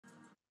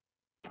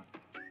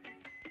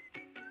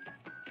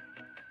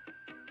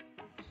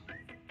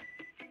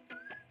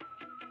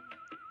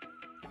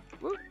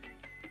Woo.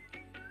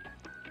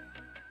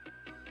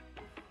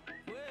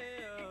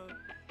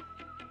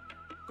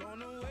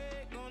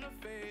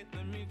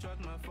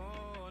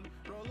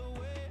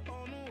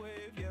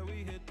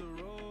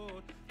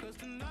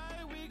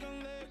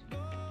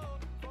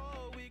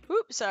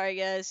 Whoop, sorry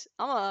guys.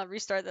 I'm gonna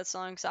restart that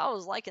song because I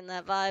was liking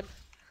that vibe.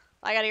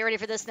 I gotta get ready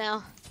for this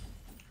now.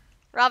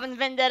 Robin's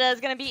Vendetta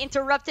is gonna be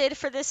interrupted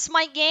for this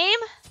Smite game.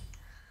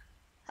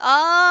 Yeah,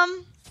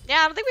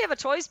 I don't think we have a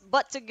choice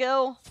but to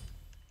go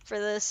for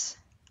this.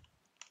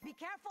 Be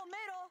careful,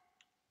 middle.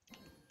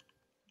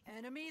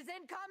 Enemies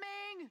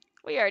incoming.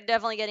 We are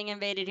definitely getting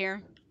invaded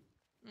here.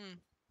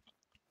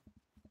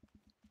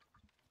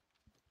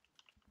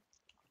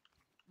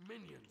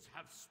 Minions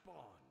have spawned.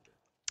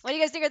 What do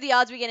you guys think are the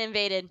odds we get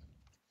invaded?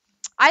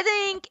 I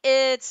think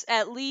it's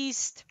at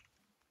least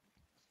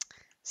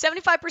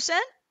 75%,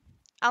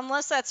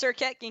 unless that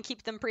Circuit can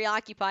keep them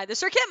preoccupied. The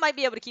Circuit might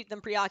be able to keep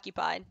them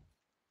preoccupied.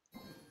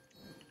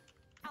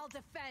 I'll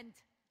defend.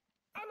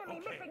 Enemy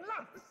missing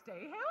left.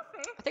 Stay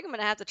healthy. I think I'm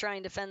gonna have to try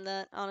and defend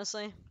that,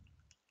 honestly.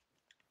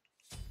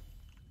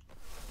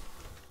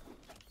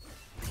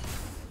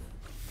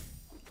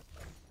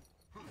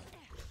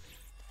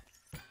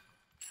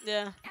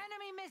 Yeah.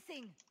 Enemy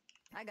missing.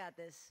 I got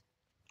this.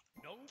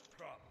 No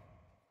problem.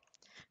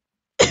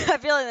 I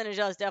feel like the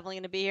Ninja is definitely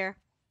going to be here.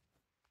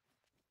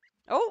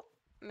 Oh,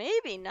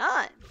 maybe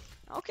not.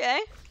 Okay.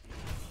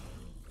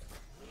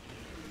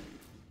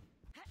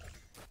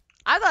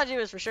 I thought she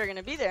was for sure going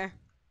to be there.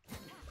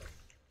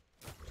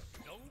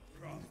 No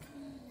problem.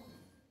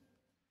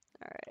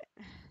 Alright.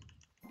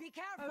 Be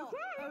careful.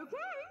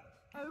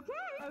 Okay.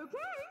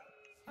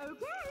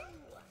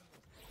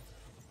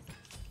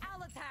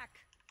 I'll attack.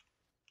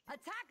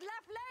 Attack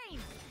left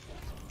lane.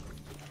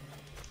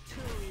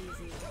 Too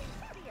easy.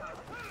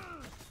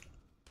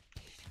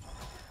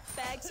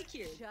 Bag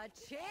secured.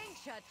 Cha-ching,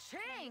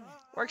 cha-ching.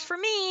 Works for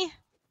me.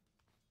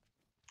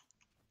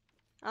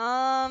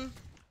 Help!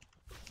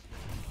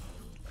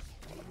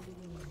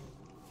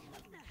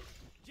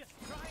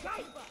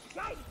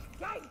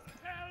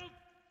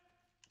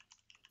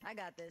 I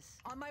got this.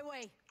 On my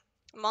way.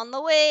 I'm on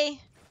the way.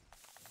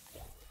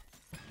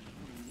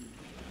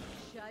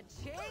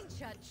 Cha-ching,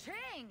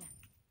 cha-ching.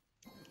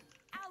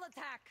 I'll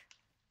attack.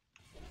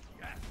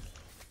 Yes.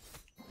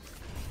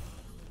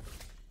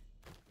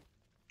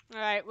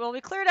 Alright, well,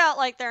 we cleared out,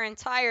 like, their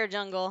entire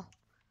jungle.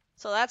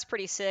 So that's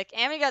pretty sick.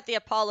 And we got the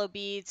Apollo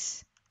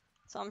beads.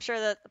 So I'm sure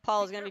that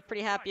Apollo's going to be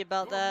pretty happy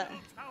about that. Your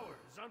middle tower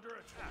is under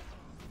attack.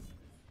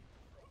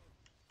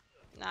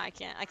 Nah,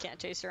 I can't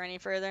chase her any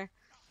further.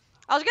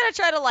 I was going to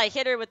try to, like,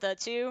 hit her with the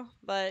 2,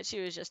 but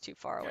she was just too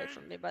far away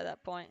from me by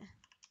that point.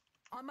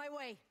 On my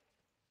way.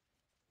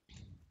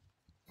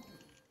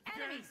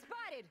 Enemy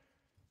spotted.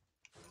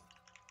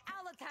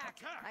 I'll attack.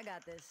 I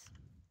got this.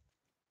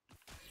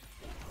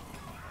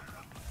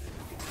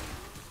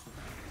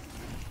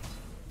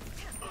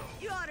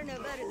 You ought to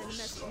know better than to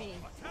mess with me.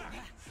 Attack!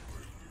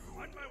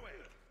 On my way.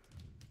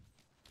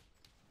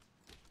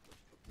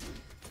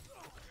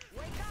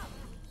 Wake up.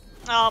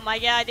 Oh my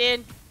god,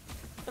 dude.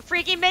 The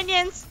freaky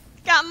minions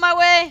got in my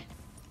way.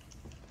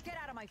 Get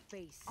out of my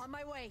face. On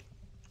my way.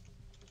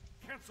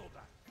 Cancel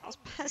that. Those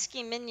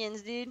pesky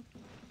minions, dude.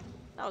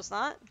 No, it's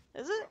not.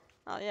 Is it?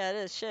 Oh, yeah, it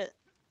is. Shit.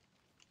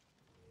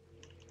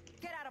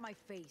 Get out of my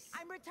face.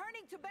 I'm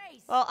returning to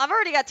base. Well, I've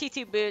already got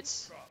T2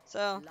 boots,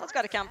 so that's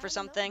got to count for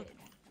something.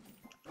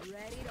 Ready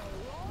to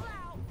roll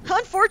out.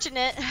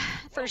 Unfortunate,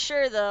 for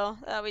sure, though,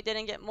 that we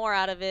didn't get more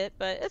out of it,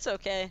 but it's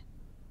okay.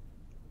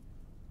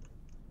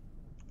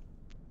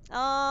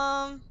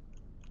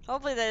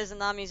 Hopefully the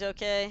Izanami's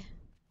okay.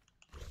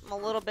 I'm a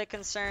little bit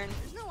concerned.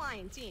 There's no I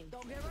in team.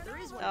 Don't get run There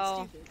is one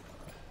Oh. stupid.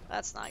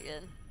 That's not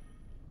good.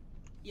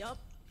 Yup.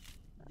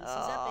 This is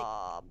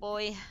Oh,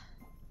 boy.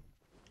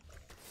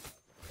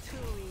 Too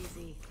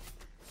easy.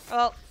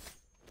 Well,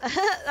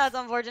 that's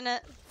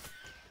unfortunate.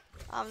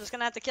 I'm just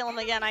gonna have to kill him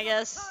again, I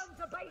guess.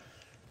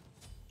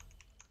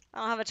 I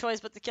don't have a choice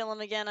but to kill him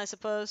again, I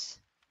suppose.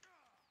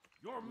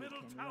 Your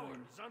middle tower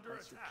is under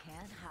But you attack.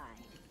 can't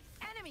hide.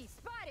 Enemy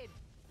spotted.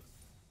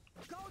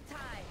 Go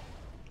time.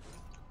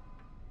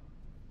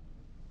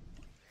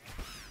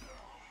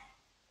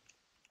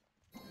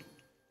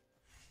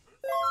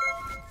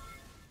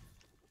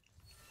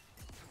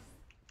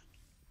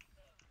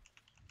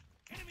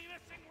 Enemy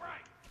missing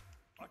right.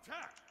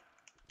 Attack.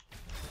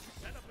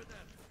 Set up an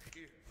end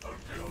here.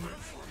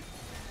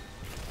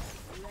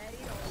 Ready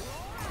to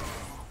roll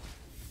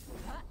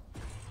out.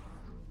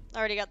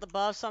 Already got the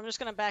buff, so I'm just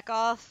gonna back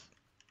off.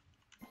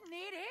 Need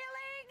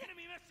healing.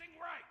 Enemy missing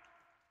right.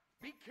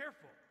 Be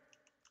careful.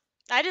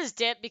 I just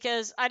dipped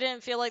because I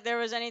didn't feel like there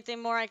was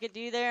anything more I could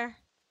do there.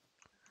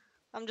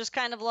 I'm just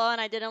kind of low and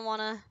I didn't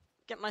want to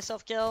get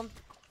myself killed.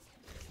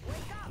 Wake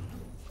up.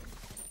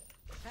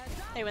 Heads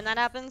up. Hey, when that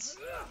happens.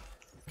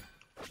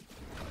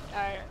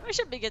 Alright, we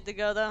should be good to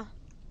go though.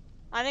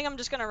 I think I'm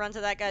just gonna run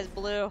to that guy's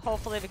blue.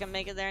 Hopefully we can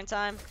make it there in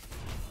time.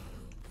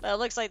 But it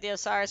looks like the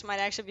Osiris might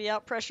actually be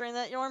out pressuring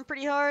that Yorn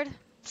pretty hard.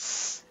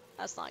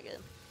 That's not good.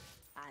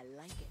 I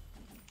like it.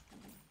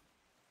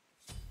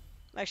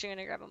 I'm actually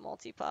gonna grab a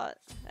multi-pot.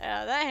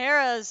 Yeah, that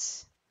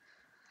Hera's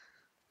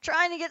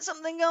trying to get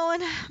something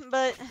going,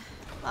 but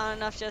not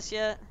enough just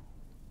yet.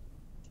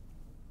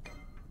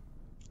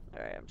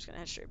 Alright, I'm just gonna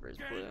head straight for his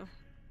blue.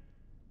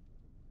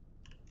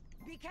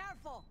 Be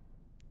careful.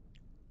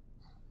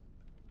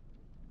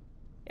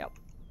 Yep.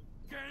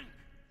 Gank.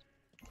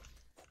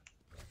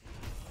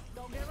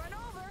 Don't get run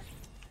over.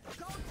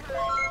 Go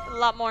time. A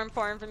lot more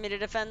important for me to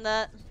defend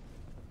that.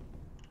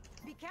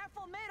 Be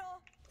careful,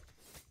 middle.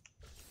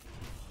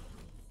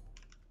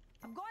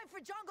 I'm going for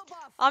jungle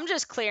buff. I'm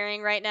just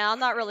clearing right now. I'm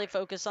not really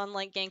focused on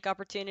like gank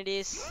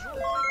opportunities. Your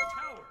right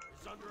tower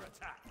is under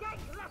attack.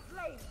 Gank left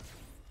lane.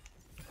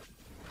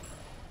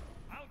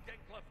 I'll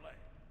gank left lane.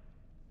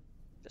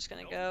 Just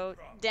gonna go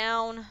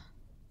down.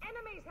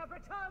 Enemies have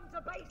returned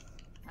to base.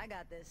 I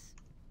got this.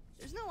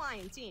 There's no I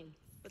in team,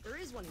 but there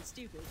is one in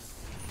stupid.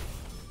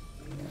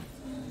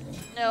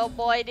 No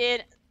boy,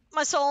 dude.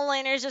 My solo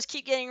laners just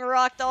keep getting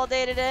rocked all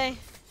day today.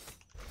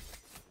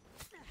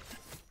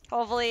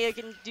 Hopefully I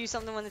can do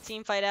something when the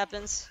team fight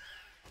happens.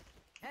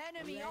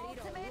 Enemy Ready to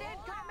ultimate roll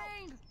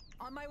incoming.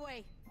 On my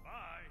way.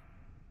 Bye.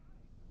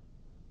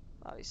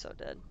 Oh, he's so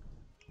dead.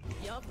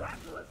 Yup.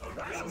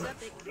 This is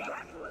epic.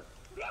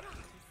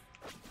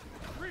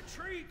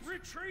 Retreat!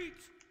 Retreat!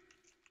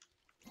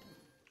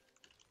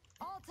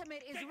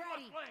 Ultimate is Gank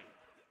ready. left lane.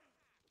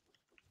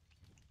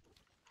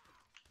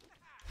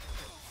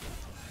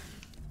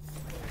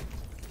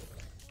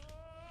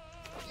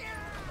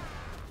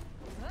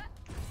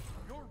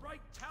 Your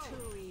right tower.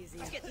 Too easy.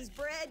 Let's get this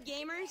bread,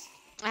 gamers.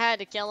 I had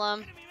to kill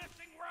him. Enemy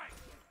missing right.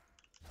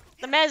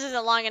 The mez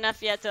isn't long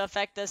enough yet to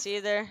affect us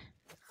either.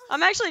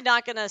 I'm actually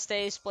not gonna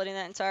stay splitting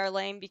that entire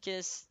lane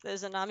because the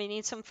Zanami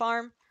needs some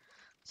farm.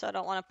 So I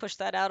don't want to push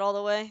that out all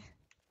the way.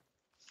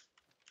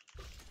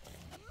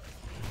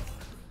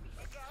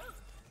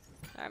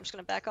 Alright, I'm just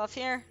gonna back off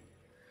here.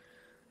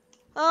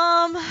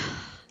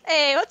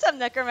 Hey, what's up,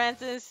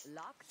 Necromancers?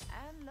 Locked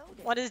and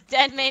loaded. What is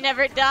dead may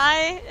never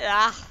die?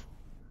 Ah,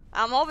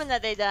 I'm hoping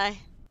that they die.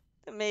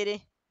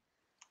 Matey.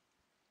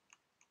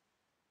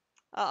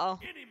 Uh-oh.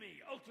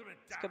 Enemy ultimate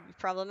This down. could be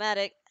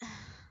problematic.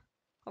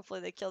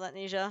 Hopefully they kill that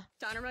Ninja.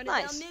 Time to run it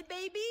Nice. down mid,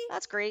 baby.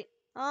 That's great.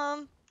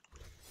 Enemy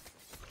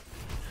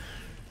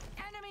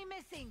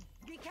missing.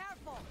 Be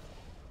careful.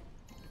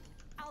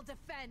 I'll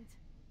defend.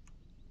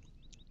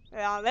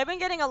 Yeah, they've been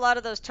getting a lot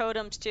of those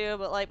totems too,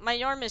 but like my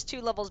Yorm is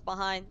 2 levels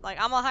behind. Like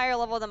I'm a higher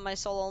level than my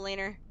solo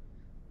laner.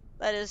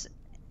 That is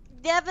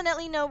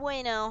definitely no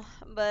bueno,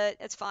 but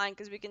it's fine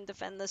because we can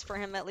defend this for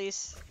him at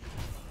least.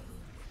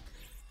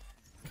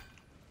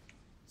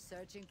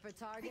 Searching for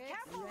targets.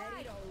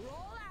 Ready to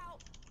roll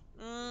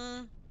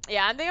out.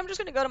 Yeah, I think I'm just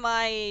gonna go to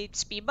my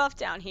speed buff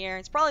down here.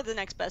 It's probably the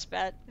next best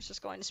bet. It's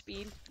just going to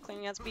speed,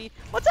 cleaning out speed.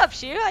 What's up,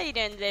 Shu? How you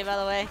doing today, by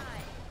the way?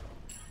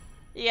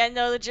 Yeah,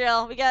 know the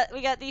drill. We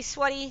got these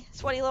sweaty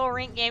little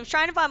rank games.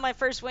 Trying to find my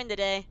first win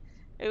today.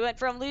 We went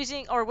from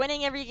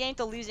winning every game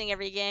to losing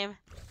every game.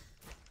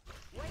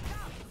 Wake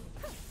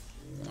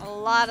up. A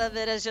lot of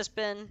it has just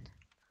been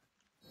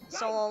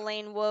solo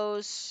lane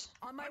woes.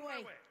 On my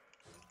way.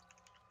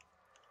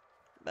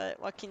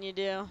 But what can you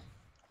do?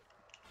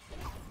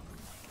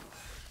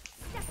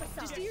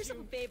 Just do yourself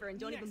a favor and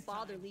don't even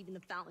bother leaving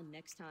the fountain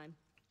next time.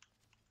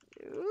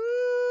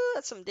 Ooh,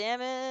 that's some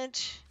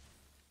damage.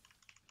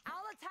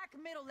 I'll attack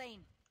middle lane.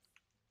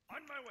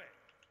 On my way.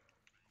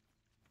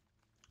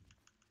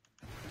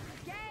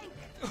 Gank.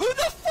 Who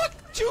the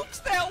fuck jukes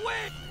that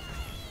way?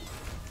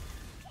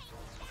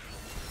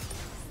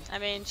 I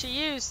mean, she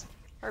used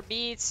her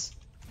beats.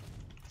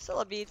 Still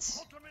a beats.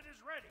 Ultimate is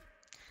ready.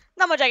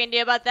 Not much I can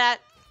do about that.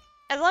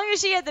 As long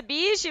as she had the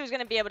bees, she was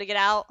gonna be able to get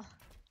out.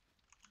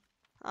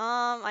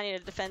 I need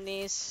to defend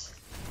these.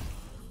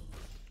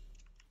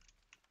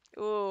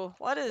 Ooh,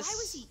 what is? Why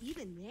was he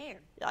even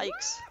there?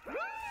 Yikes.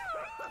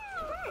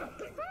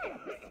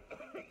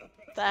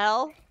 The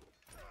hell?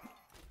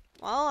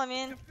 Well, I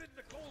mean, Defend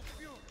the cold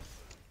fury.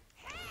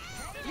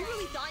 You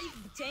really thought you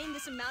could obtain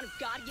this amount of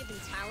God-given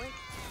talent?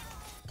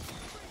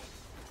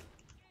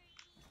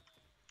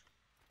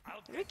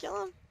 I'll did we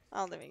kill him? I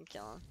don't think we can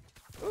kill him.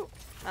 Ooh,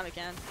 now we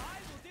can. I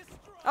will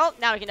destroy. Oh,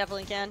 now we can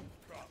definitely can.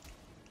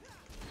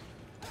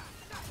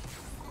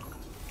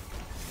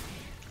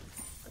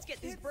 Let's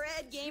get this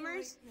bread,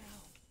 gamers.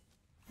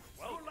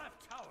 Well,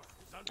 left tower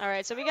is under.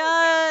 Alright, so we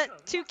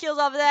got 2 kills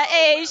off of that.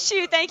 Hey,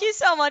 shoot, thank you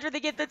so much for the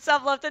gifted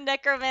sub love to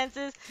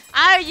Necromancers.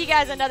 I owe you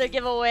guys another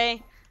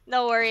giveaway.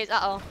 No worries.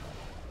 Uh-oh.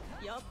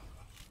 Yup.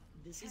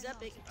 This is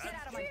epic. Get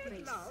out of my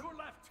face. Your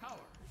left tower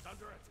is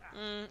under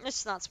attack. It's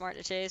just not smart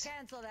to chase.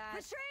 Cancel that.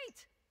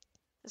 Retreat.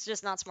 It's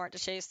just not smart to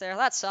chase there.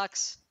 That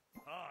sucks.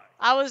 Hi.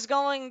 I was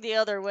going the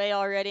other way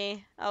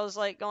already. I was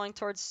like going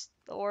towards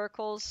the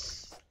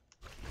oracles.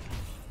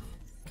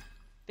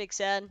 Big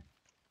sad. I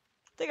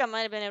think I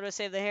might have been able to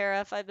save the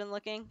Hera if I'd been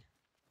looking.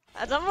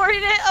 As I'm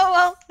worried it. Oh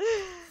well.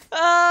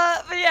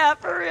 But yeah,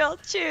 for real.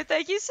 Chew,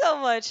 thank you so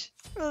much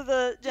for the Just do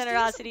yourself a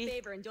generosity.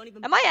 favor and don't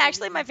even Am I bother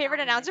actually leaving my the favorite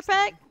fountain announcer next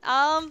time.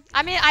 pack?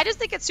 I mean, I just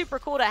think it's super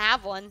cool to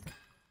have one.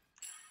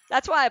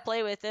 That's why I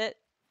play with it.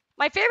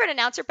 My favorite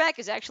announcer pack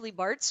is actually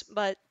Bart's,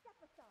 but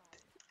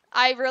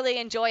I really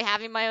enjoy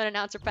having my own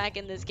announcer pack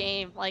in this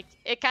game. Like,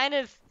 it kind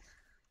of,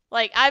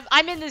 like,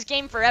 I'm in this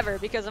game forever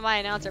because of my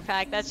announcer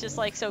pack. That's just,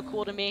 like, so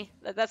cool to me.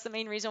 That's the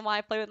main reason why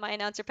I play with my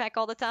announcer pack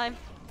all the time.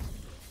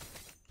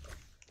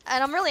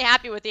 And I'm really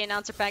happy with the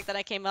announcer pack that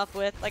I came up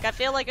with. Like, I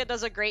feel like it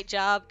does a great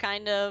job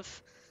kind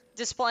of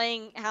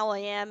displaying how I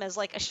am as,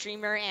 like, a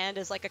streamer and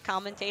as, like, a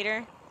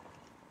commentator.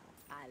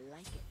 I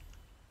like it.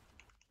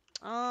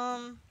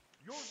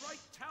 Your right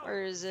tower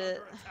Where is under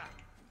it?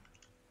 attack.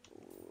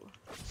 Ooh.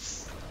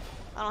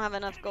 I don't have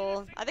enough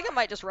gold. I think I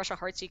might just rush a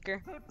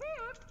Heartseeker.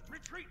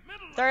 Retreat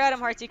middle. Third item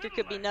Heartseeker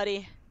could be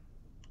nutty.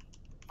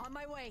 On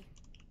my way.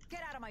 Get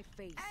out of my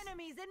face.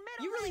 Enemies in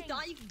middle You really lane.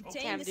 thought you could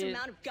obtain Damn, this dude.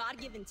 amount of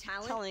God-given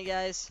talent? I'm telling you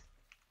guys.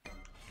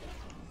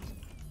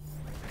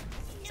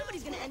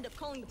 Somebody's gonna end up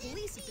calling the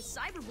police if the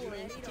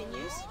cyberbullying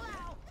continues.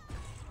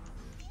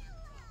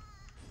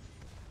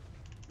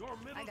 Your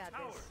middle got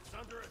tower this. is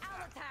under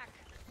I'll attack. attack.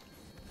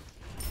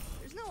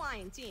 There's no I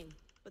in team,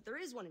 but there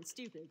is one in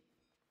stupid.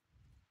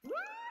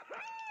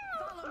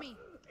 Follow me.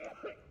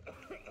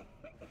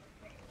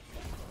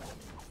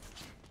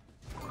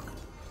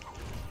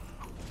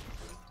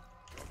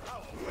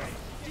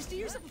 Just do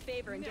yourself a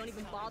favor and don't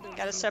even bother.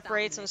 Gotta leaving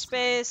separate the some fountain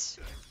space.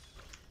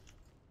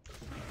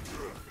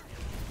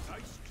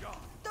 Nice job.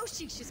 Those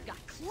cheeks just got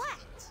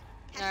clapped.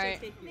 Alright. Hashtag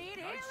fake news. Need Nice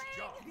healing.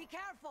 job. Be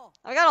careful.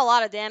 I got a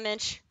lot of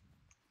damage.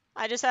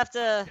 I just have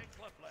to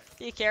Take left leg.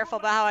 be careful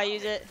about how I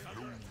use it.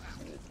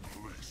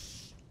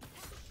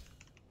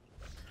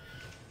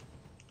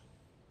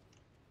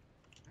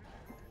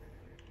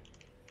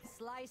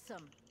 Slice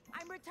them.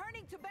 I'm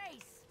returning to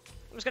base.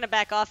 I'm just gonna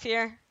back off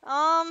here.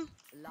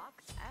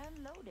 Locked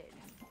and loaded.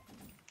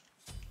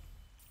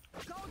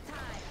 Go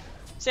time.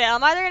 So yeah,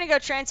 I'm either gonna go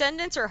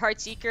Transcendence or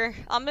Heartseeker.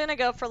 I'm gonna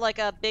go for like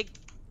a big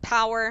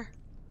power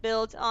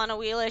build on a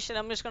Wheelish, and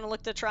I'm just gonna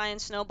look to try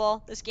and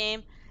snowball this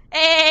game.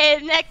 Hey,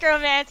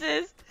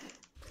 Necromances!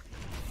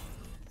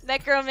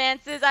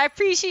 Necromances, I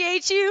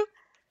appreciate you.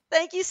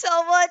 Thank you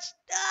so much.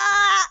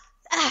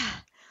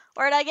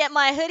 Where'd I get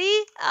my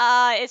hoodie?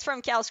 It's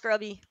from Cal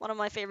Scrubby, one of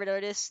my favorite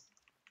artists.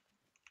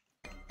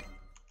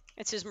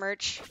 It's his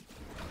merch.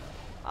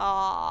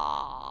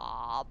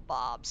 Aw,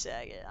 Bob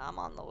Saget, I'm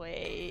on the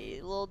way,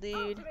 little dude.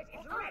 Ultimate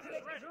is ready.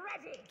 It's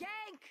ready.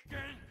 Gank.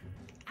 Gang.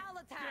 I'll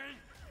attack. Gang.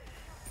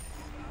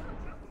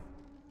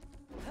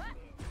 Huh.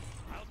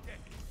 I'll get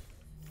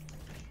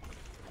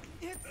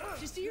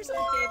Just do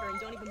yourself a favor and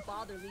don't even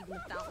bother leaving the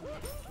fountain.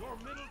 your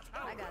middle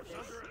tower I got is this.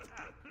 under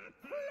attack.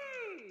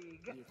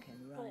 Plague. You can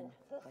run,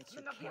 but you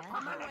Of your can't.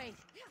 On my way.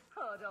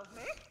 Heard of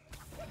me?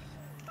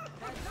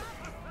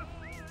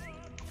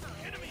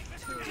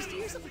 Just do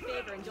yourself a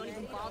favor and don't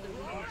even bother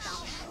leaving the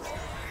fountain.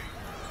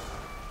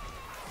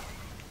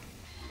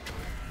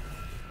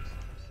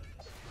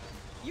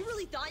 You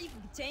really thought you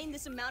could obtain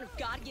this amount of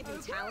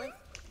God-given talent?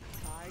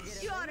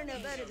 You ought to know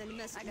better than to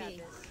mess I with got me.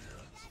 this.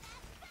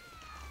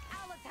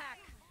 I'll attack.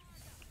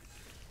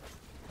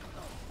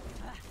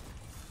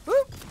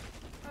 Whoop.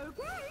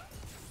 Okay.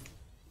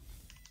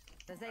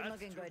 This ain't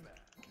looking good.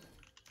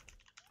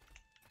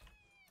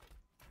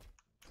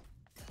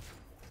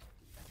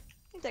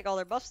 You can take all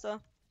their buffs though.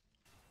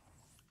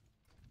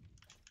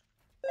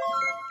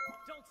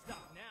 Don't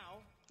stop now.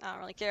 I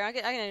don't really care. I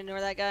can ignore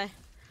that guy.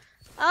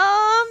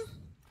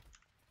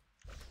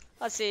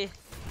 Let's see.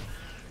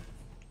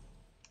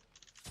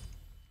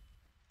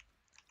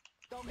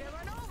 Don't get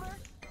run over.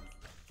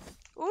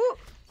 Ooh.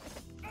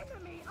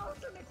 Enemy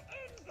ultimate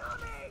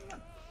incoming.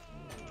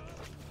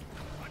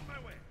 On my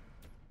way.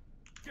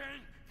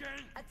 Gang.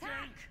 Gang. Attack.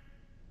 Gang.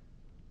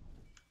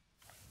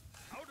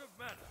 Out of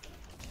mana.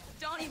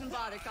 Don't even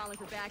bother calling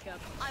for backup.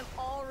 I'm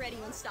already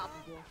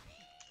unstoppable.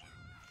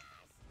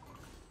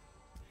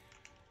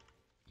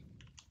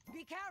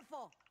 Be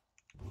careful.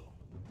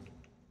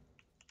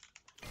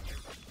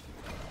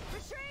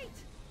 Retreat.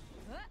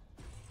 Huh?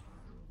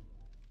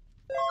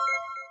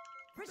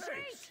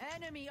 Retreat.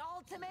 Enemy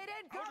ultimate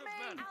incoming.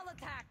 mana. I'll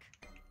attack.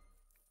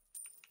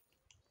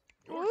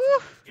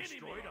 Ooh.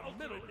 Destroyed a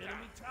middle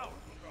enemy tower.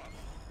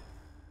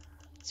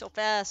 So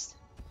fast.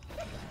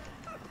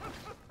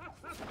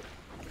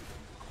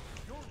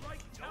 Your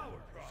right tower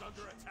is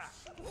under attack.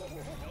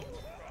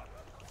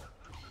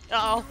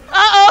 Uh-oh.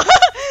 Uh-oh.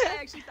 I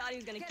actually thought he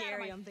was gonna Get out of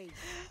carry my him. face.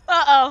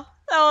 Uh-oh.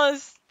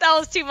 That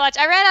was too much.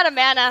 I ran out of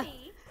mana.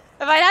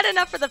 If I had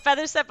enough for the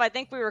feather step, I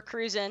think we were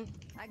cruising.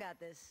 I got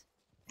this.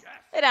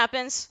 It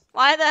happens.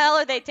 Why the hell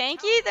are they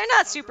tanky? They're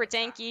not super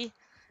tanky.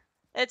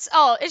 It's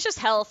just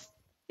health.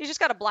 You just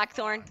got a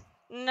Blackthorn.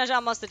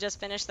 Najah must have just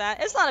finished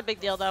that. It's not a big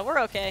deal though.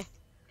 We're okay.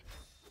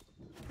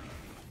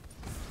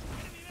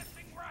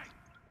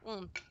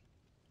 Mm.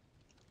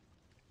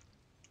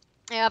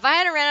 Yeah, if I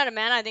hadn't ran out of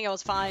mana, I think I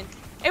was fine.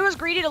 It was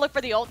greedy to look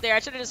for the ult there. I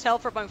should have just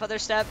held for my feather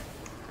step.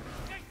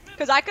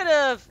 Because I could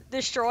have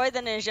destroyed the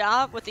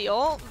Najah with the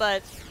ult,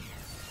 but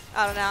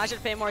I don't know. I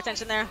should pay more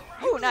attention there.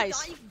 You Ooh, really nice.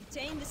 thought you could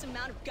obtain this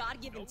amount of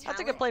God-given talent? That's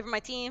a good play for my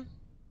team.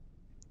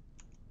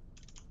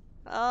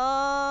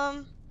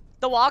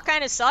 The wall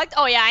kind of sucked.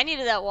 Oh yeah, I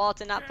needed that wall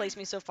to not place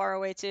me so far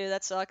away too.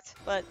 That sucked,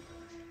 but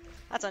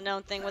that's a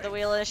known thing with a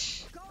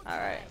wheelish. All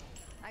right.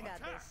 I got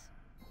this.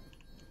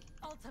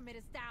 Ultimate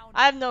is down.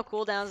 I have no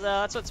cooldowns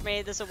though. That's what's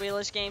made this a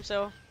wheelish game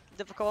so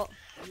difficult.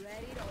 Ready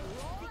to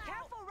roll. Be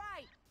careful,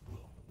 right?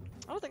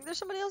 I don't think there's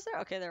somebody else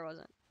there. Okay, there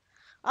wasn't.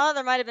 Oh,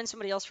 there might have been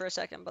somebody else for a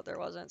second, but there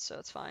wasn't, so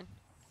it's fine.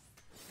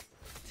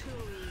 Too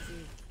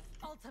easy.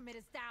 Ultimate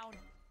is down.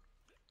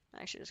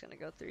 I'm actually just gonna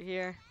go through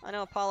here. I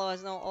know Apollo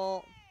has no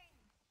ult.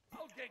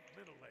 I'll gank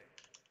middle lane.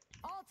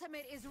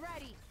 Ultimate is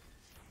ready.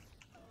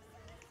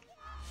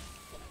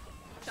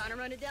 Trying to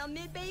run it down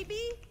mid, baby.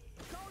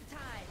 Go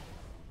time.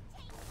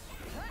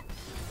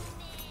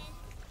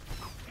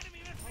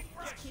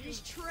 This kid is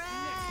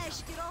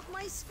trash. Get off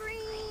my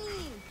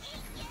screen.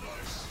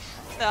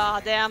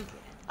 Oh damn.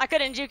 I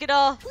couldn't juke it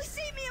all. Please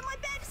save me on my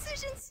bad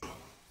decisions.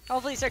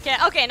 Hopefully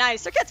Circuit. Okay,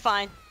 nice. Circuit's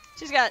fine.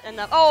 She's got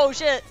enough. Oh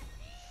shit.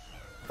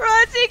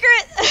 Run,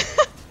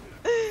 secret!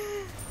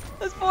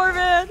 This poor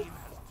man.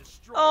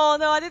 Oh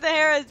no, I think the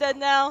Hera is dead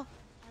now.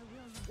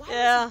 Why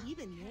Yeah. was he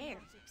even there?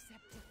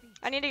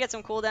 I need to get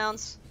some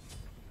cooldowns.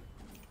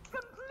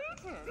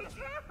 Completed. Be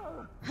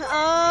careful.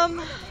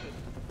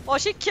 Well,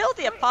 she killed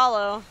the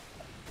Apollo.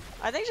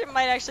 I think she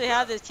might actually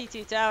have this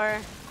T2 tower.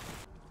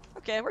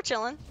 Okay, we're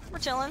chilling. We're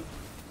chilling.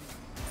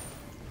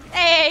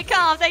 Hey,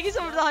 calm. Thank you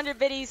so much for the 100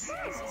 biddies.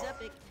 This is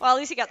epic. Well, at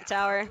least he got the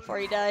tower before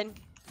he died.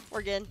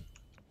 We're good.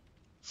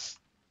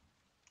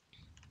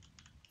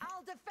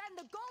 I'll defend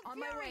the gold on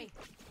my way.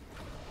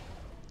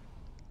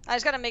 I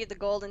just gotta make it the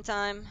gold in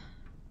time.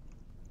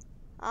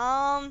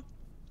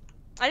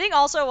 I think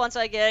also once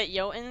I get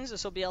Jotuns,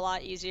 this will be a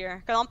lot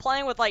easier. Because I'm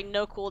playing with like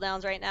no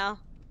cooldowns right now.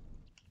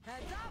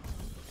 Heads up.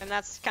 And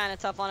that's kind of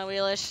tough on a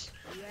wheelish.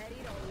 Ready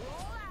to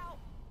roll out.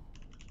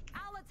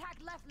 I'll attack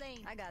left lane.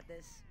 I got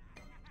this.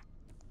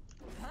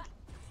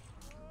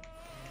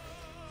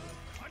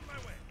 On my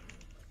way.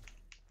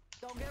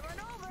 Don't get run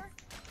over.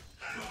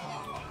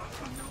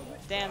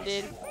 Damn,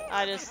 dude.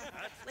 I just...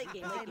 Late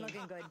game, This late ain't game.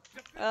 looking good.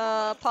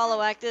 Apollo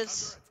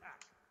actives.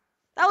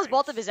 That was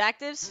both of his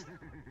actives.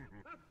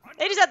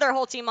 They just had their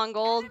whole team on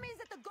gold. Enemies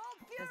at the gold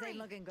fury. This ain't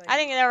looking good. I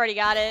think they already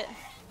got it.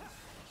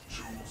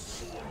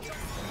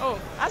 Oh,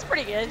 that's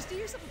pretty good. Just do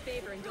yourself a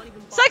favor and don't even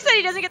bother Sucks that he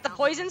reading doesn't get the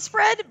fountain. poison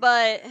spread,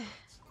 but...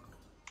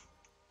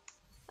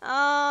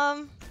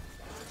 Strike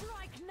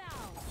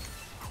now.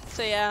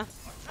 So yeah,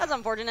 that's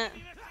unfortunate.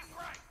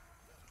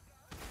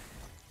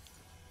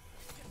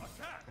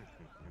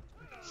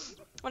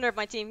 Wonder if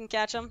my team can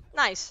catch him.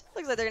 Nice.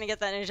 Looks like they're gonna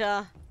get that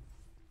ninja.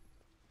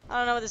 I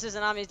don't know what this is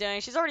Anami's doing.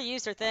 She's already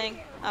used her thing.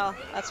 Oh,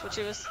 that's what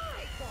she was.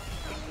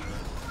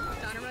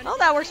 Trying to run Oh, it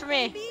that down works for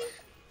mid, me. baby.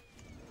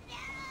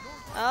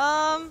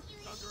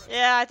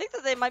 Yeah, I think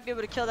that they might be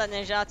able to kill that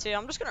ninja too.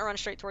 I'm just gonna run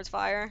straight towards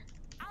fire.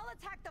 I'll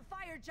attack the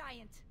fire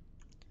giant.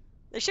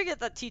 They should get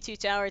that T2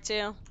 tower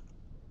too.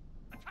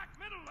 Attack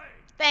middle lane.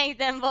 Thank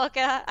them,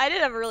 Boca. I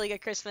did have a really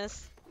good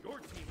Christmas. Your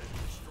team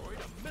has destroyed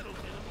a middle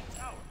enemy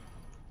tower.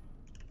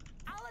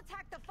 I'll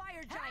attack the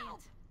fire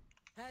giant.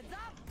 Heads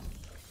up.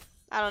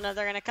 I don't know if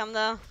they're gonna come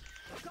though.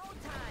 Go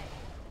time.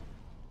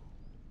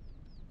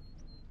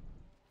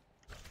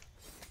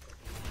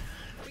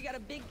 We got a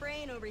big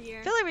brain over here.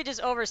 I feel like we just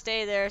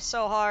overstay there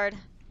so hard.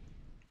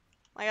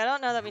 Like, I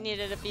don't know that we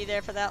needed to be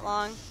there for that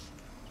long.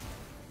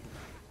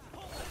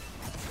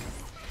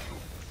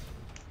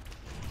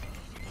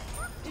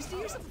 Just do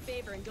yourself a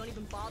favor and don't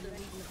even bother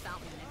leaving the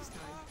fountain next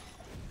time.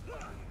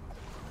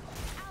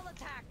 I'll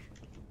attack.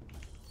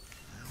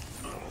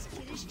 This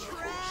kid is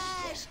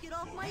trash. Get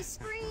off my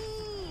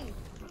screen.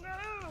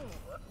 No.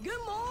 Good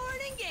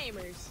morning,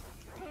 gamers.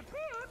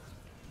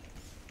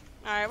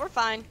 Alright, we're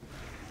fine.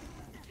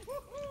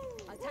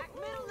 Attack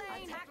middle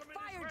lane. Attack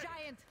fire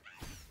giant.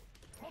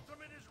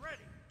 Ultimate is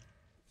ready.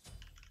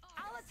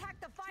 I'll attack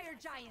the fire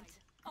giant.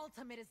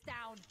 Ultimate is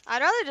down.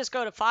 I'd rather just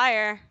go to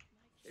fire.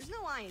 There's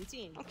no I in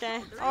team.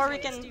 Okay. The Or rest we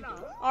of it's can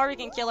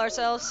stupid. kill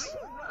ourselves.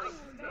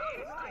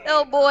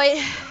 Oh boy.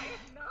 Nasty.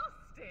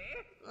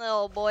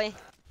 Oh boy.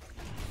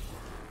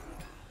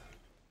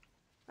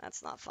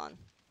 That's not fun.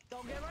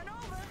 Don't get run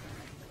over.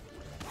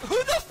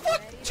 Who the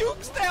fuck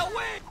jukes that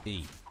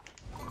way?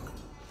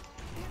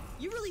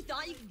 You really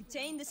thought you could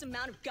contain this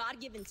amount of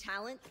God-given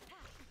talent?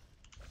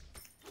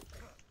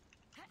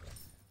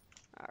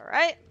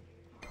 Alright.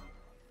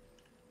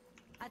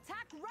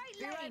 Attack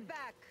right lane. Be right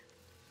back.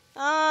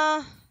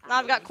 Now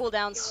I've got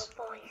cooldowns.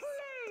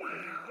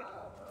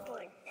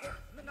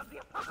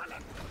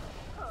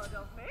 Heard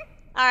of me?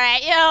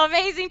 Alright, yo,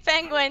 amazing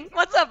Penguin.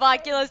 What's up,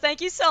 Oculus?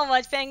 Thank you so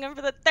much, Penguin,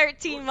 for the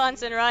 13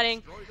 months in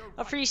running.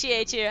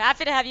 Appreciate you.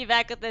 Happy to have you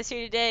back with us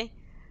here today.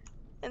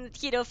 And the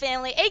Keto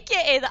family,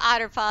 aka the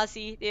Otter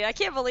Posse. Dude, I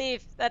can't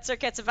believe that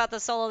Circuit's about to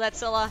solo that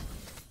Scylla.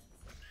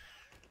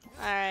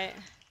 Alright.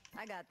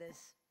 I got this.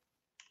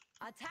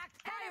 Attack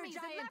fire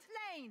giant. Left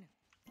lane.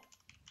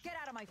 Get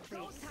out of my face.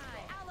 Go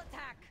time. I'll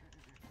attack.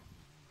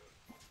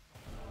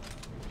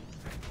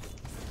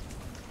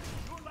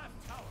 Your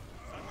left tower.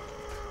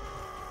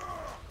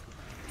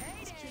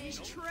 This kid is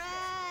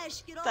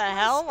trash. Get off What the my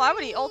hell? Why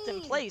would he ult in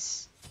screen.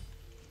 place?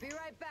 Be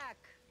right back.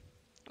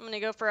 I'm gonna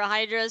go for a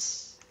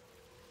Hydra's.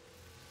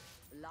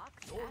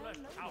 Locked Your and left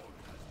loaded. tower has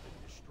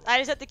been destroyed. I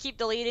just have to keep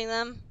deleting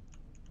them.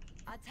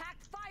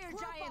 Attacked fire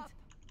giant.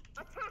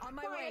 Attack On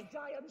my fire way.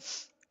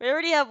 giant. We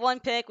already have one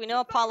pick. We know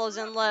Apollo's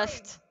in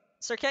left.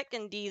 Circuit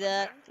can do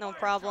that. No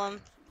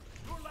problem.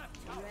 Your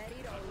left tower.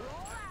 Ready to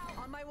roll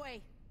out. On my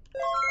way.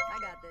 I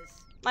got this.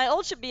 My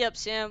ult should be up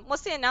soon.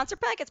 What's the announcer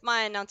pack? It's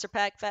my announcer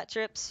pack, Fat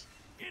Trips.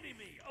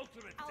 Enemy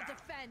ultimate I'll down.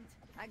 defend.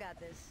 I got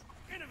this.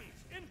 Enemies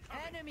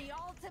incoming. Enemy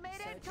ultimate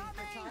Searching for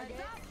incoming.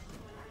 target.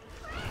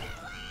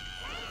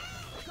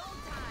 Go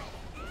time.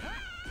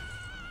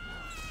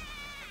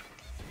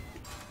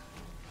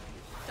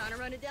 Trying to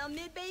run it down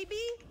mid, baby.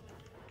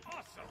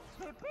 Awesome.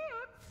 Hip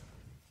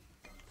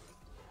hip.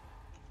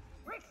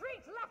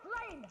 Retreat left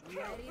lane.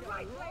 Ready Kill to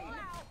right roll lane.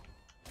 out.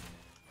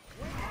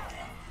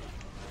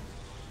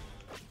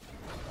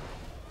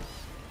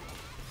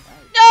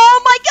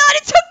 Oh my god,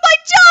 it took my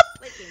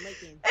jump! Late game,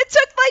 late game. It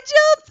took my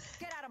jump!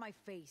 Get out of my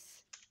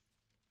face.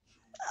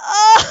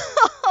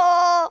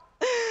 Oh,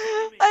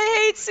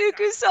 I hate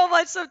Suku so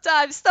much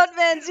sometimes.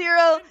 Stuntman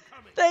Zero,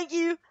 thank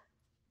you.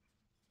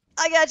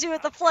 I got you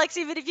with the flex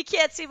even if you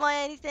can't see my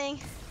anything.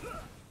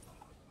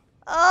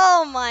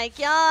 Oh my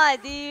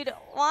god, dude.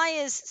 Why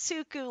is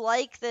Suku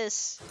like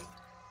this?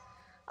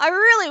 I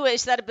really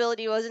wish that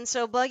ability wasn't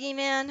so buggy,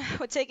 man.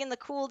 With taking the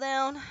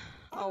cooldown.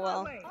 Oh well.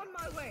 On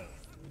my way.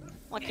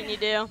 What can you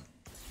do?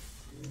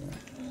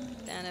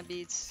 Dana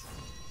beats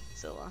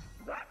Zilla.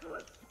 That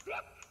was sick.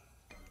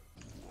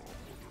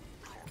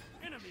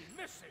 Enemy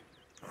missing.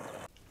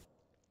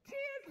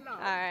 Cheers now.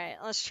 Alright,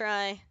 let's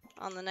try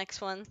on the next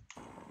one.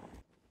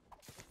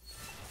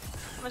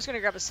 I'm just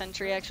gonna grab a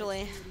sentry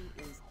actually.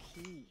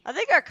 I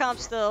think our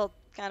comp's still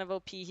kind of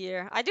OP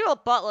here. I do a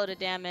buttload of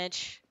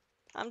damage.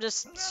 I'm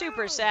just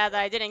super sad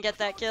that I didn't get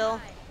that kill.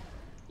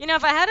 You know,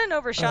 if I hadn't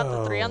overshot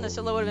the 3 on this,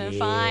 it would have been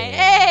fine.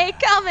 Hey,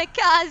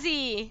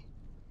 Kamikaze!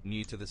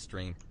 New to the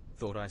stream.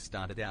 Thought I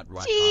started out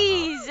right.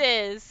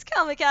 Jesus!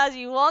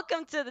 Kamikaze,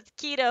 welcome to the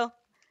Keto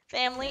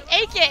family,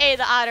 aka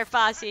the Otter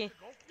Posse.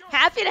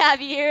 Happy to have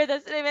you here.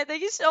 That's it, man.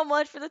 Thank you so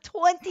much for the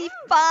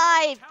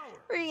 25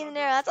 freaking in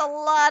there. That's a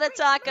lot of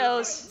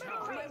tacos.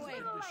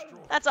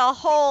 That's a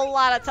whole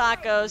lot of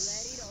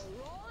tacos.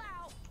 Roll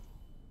out.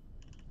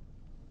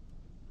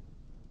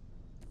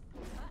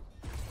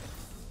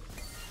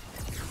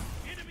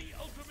 Enemy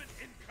ultimate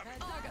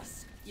incoming.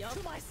 August. Yup.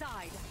 To my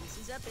side. This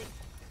is epic.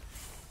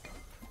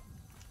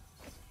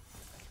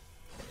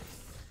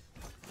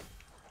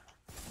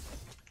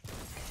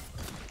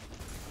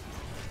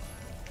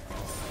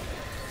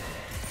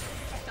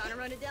 Trying to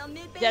run it down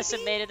mid, baby.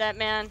 Decimated that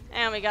man,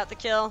 and we got the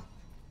kill.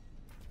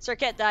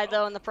 Circuit died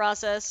though in the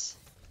process.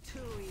 Too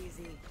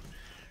easy.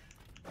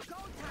 Go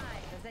time.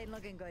 This ain't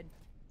looking good.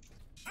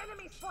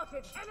 Enemy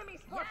spotted. Enemy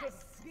spotted.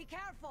 Yes. Be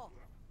careful.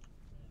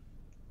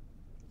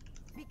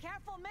 Be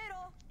careful,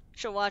 middle.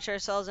 Should watch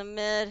ourselves in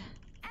mid.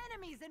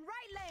 Enemies in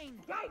right lane.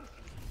 Gank.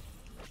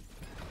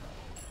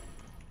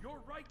 Your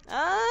right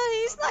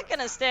He's not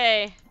gonna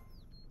stay.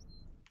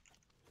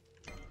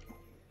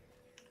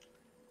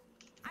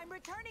 I'm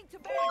returning to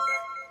base.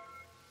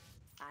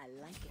 I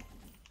like it.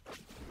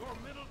 Your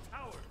middle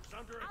tower is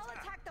under I'll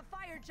attack. attack the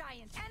fire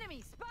giant.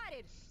 Enemy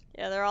spotted.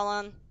 Yeah, they're all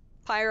on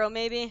Pyro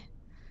maybe.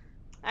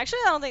 Actually,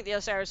 I don't think the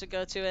Osiris would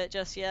go to it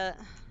just yet.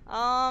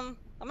 I'm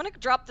gonna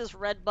drop this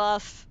red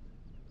buff.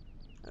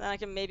 And then I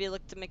can maybe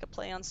look to make a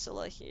play on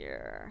Scylla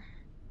here.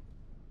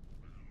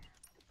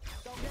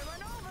 Don't get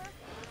run over.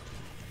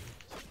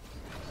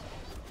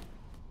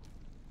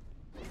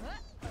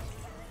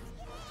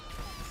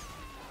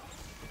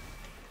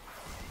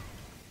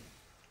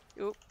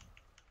 Oop.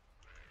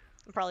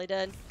 I'm probably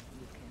dead.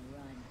 You can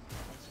run,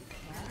 but you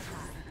can't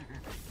hide.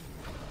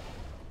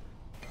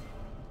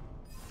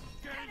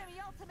 Enemy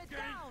ultimate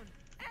down.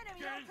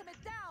 Enemy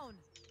ultimate down.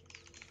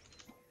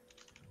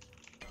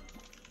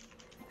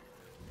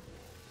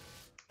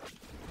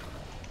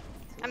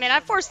 I mean,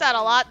 I forced that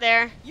a lot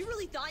there. You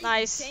really thought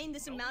Nice. you could contain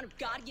this amount of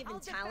God-given I'll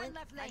talent? defend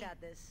left lane. I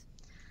got this.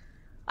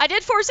 I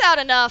did force out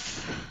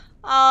enough.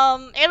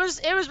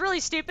 It was really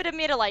stupid of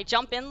me to like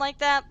jump in like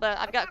that, but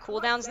I've got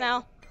cooldowns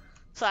now.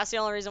 So that's the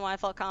only reason why I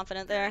felt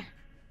confident there.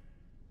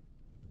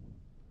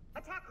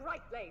 Attack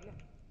right lane.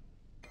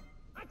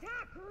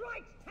 Attack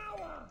right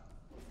tower.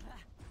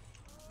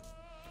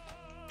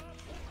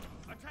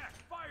 Attack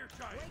fire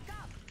giant. Wake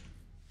up.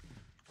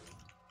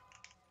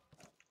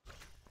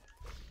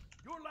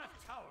 Your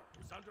left tower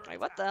is under Wait,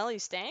 what the attack. hell?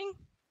 He's staying?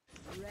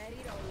 Ready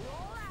to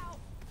roll out.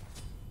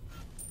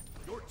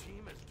 Your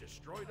team has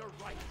destroyed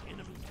a right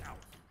enemy tower.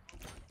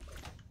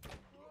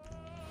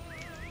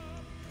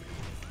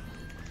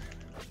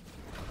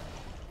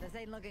 This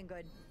ain't looking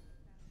good.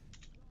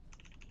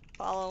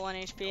 Follow 1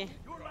 HP.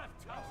 Your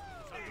left tower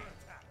is under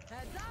attack.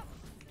 Heads up.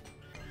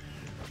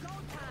 Go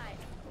time.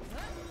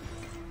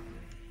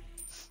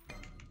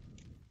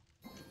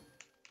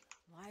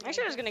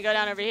 Actually, I was gonna go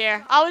down over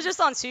here. I was just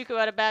on Suku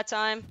at a bad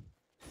time.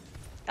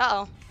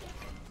 Uh-oh.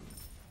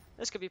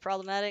 This could be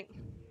problematic.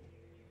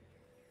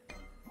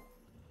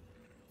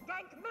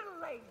 Gank middle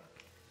lane.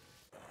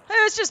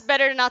 It was just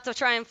better not to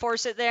try and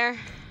force it there.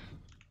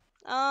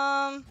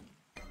 Better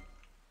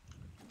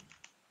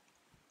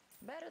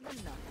than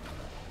nothing.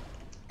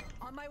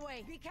 On my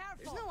way. Be careful.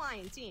 There's no I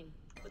in team,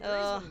 but there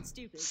is one in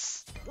stupid.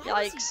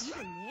 Why Yikes. was he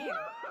even there?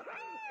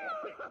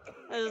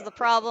 This is the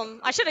problem.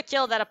 I should have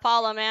killed that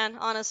Apollo, man,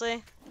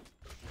 honestly.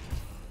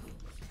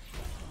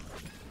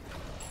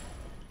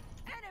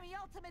 Enemy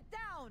ultimate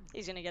down.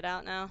 He's gonna get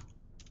out now.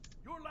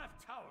 Your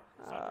left tower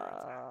is under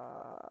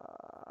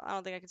attack. I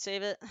don't think I can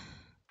save it.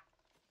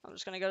 I'm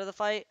just gonna go to the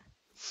fight.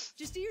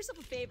 Just do yourself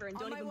a favor and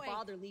On don't my even way.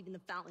 bother leaving the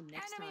fountain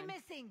next Enemy time.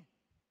 missing.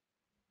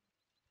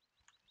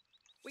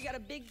 We got a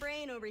big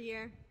brain over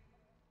here.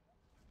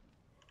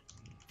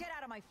 Get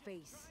out of my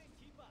face.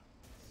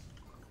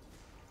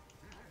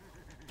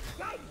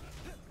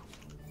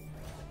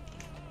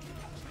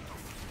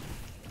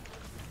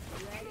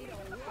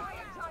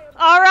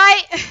 All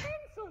right.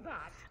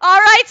 All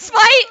right,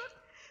 Smite.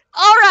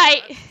 All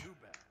right. Too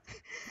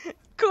bad.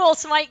 Cool,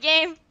 Smite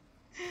game.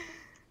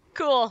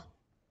 Cool.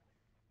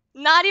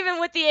 Not even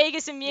with the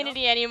Aegis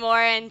immunity anymore,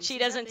 and she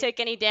doesn't take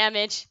any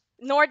damage.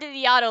 Nor did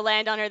the auto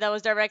land on her that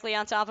was directly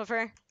on top of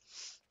her.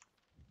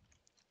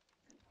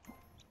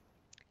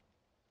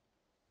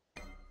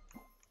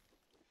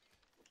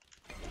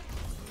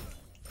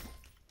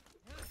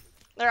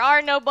 There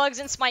are no bugs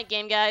in Smite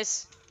game,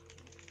 guys.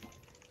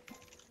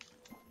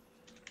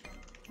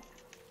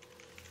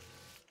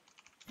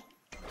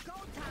 Go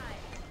time.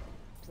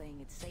 Playing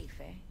it safe,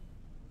 eh?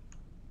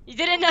 You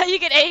didn't know you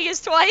could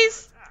Aegis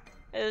twice?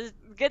 It was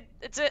good.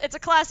 It's a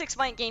classic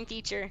Smite game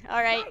feature.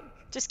 All right,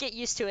 just get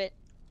used to it.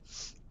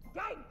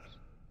 Yikes!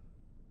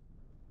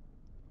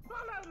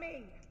 Follow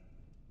me!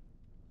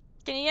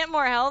 Can you get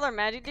more health or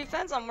magic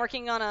defense? I'm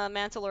working on a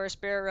mantle or a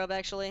spirit robe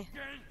actually.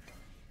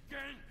 Gang!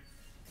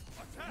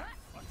 Attack!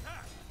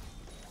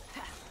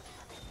 Attack!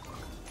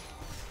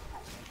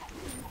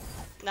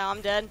 No, I'm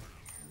dead.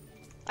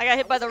 I got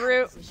hit by the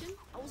root. Position?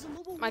 I was a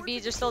mobile My ward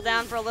beads for are still 2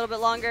 down for a little bit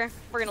longer.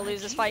 We're gonna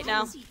lose this fight Why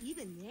now. was he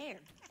even there?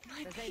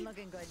 My This ain't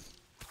looking good.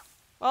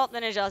 Well, the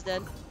Ninja's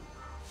dead.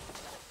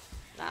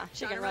 Nah,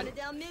 she Trying can to run run. it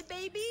down mid,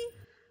 baby.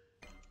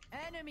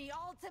 Enemy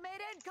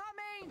ultimate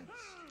incoming.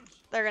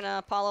 They're gonna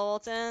Apollo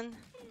ult in.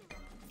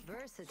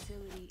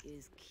 Versatility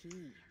is key.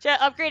 She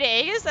upgraded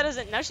Aegis? That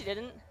doesn't. No, she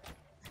didn't.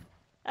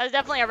 That was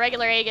definitely a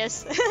regular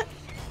Aegis.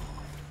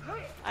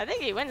 I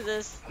think he wins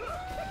this.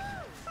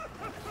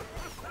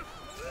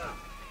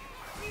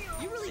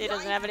 You really He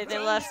doesn't thought have you could anything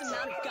contain left. this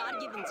amount of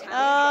God-given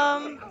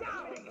talent?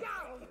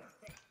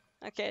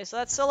 Okay, so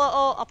that's Scylla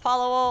ult,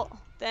 Apollo ult,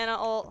 Dana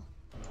ult.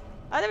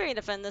 I think we can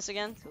defend this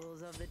again.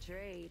 Tools of the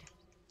trade.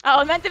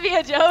 Oh, it meant to be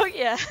a joke?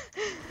 Yeah.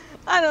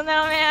 I don't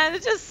know, man.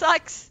 It just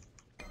sucks.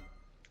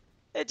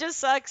 It just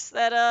sucks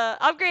that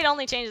upgrade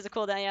only changes the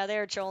cooldown. Yeah, they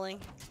were trolling.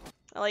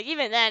 Like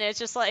even then, it's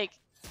just like,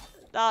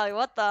 oh,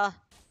 what the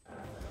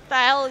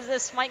hell is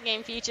this Smite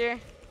game feature?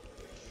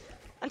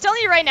 I'm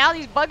telling you right now,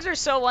 these bugs are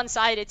so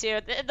one-sided too.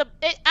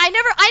 I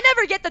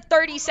never get the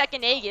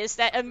 30-second Aegis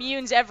that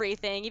immunes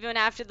everything, even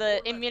after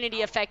the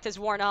immunity effect has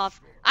worn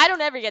off. I don't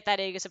ever get that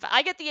Aegis effect.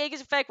 I get the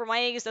Aegis effect where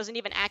my Aegis doesn't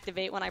even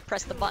activate when I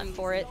press the button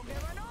for it.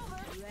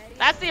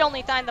 That's the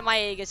only time that my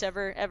Aegis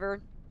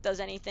ever does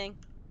anything.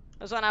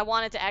 It was when I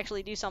wanted to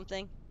actually do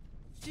something.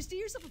 Just do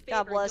yourself a favor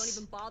God and bless.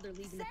 don't even bother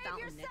leaving the Save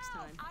fountain yourself. next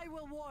time. I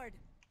will ward.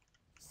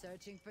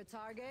 Searching for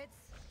targets.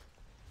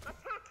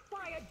 Attack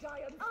fire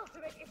giant!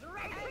 Ultimate is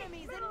ready!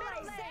 Enemies in middle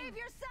lane. Save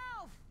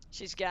yourself.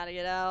 She's gotta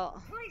get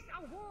out. Place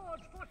a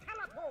ward for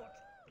teleport!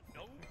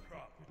 No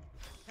problem.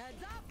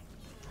 Heads up.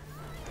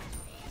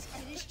 This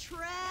kid is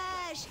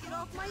trash. Get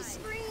off my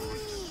screen.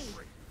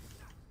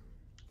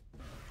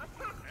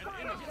 Attack An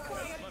fire enemy has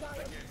giant! left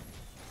the game.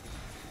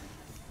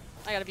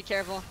 I gotta be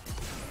careful.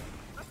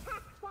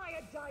 Attack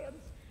fire giant!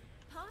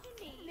 Pardon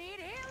me. Need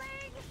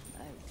healing.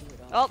 I would do it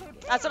Oh, all.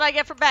 that's what I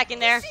get for backing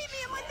there. See me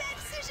and my bad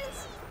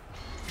decisions.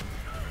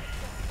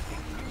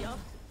 Yup.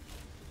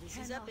 This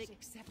is epic.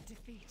 Accept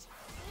defeat.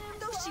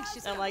 Those cheeks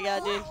just Oh got my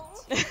god, dude.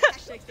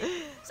 Hashtag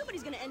fake.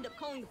 Somebody's gonna end up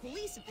calling the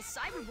police if it's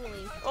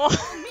cyberbullying. Oh. All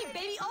me,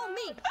 baby, all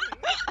me.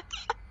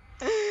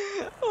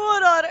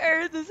 What on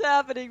earth is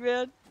happening,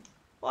 man?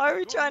 Why are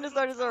we trying to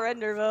start a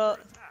surrender vote?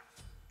 Attack.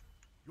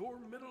 Your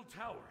middle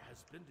tower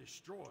has been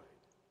destroyed.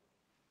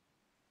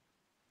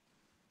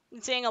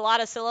 Been seeing a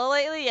lot of Scylla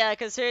lately? Yeah,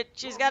 because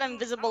she's got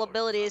invisible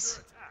abilities.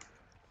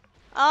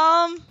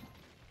 Under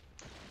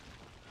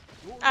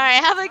attack.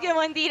 Alright, have a good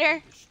one,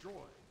 Dieter.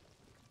 Destroyed.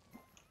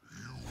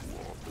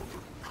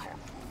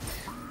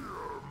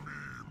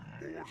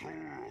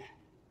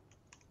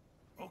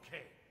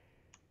 Okay.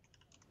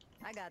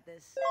 I got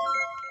this.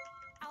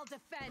 I'll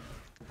defend.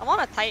 I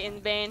want a Titan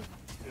Bane.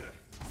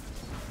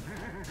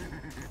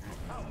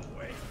 Out of the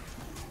way.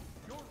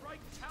 Your right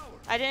tower.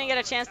 I didn't get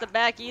a chance to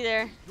back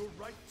either. Your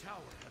right tower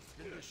has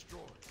been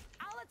destroyed.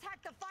 I'll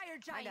attack the fire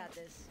giant. I got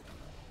this.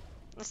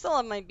 I still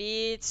have my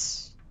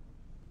beats.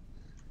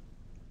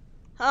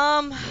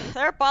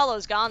 Their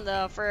Apollo's gone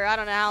though for I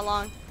don't know how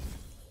long.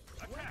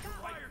 Attack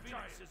fire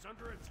giant is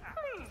under attack.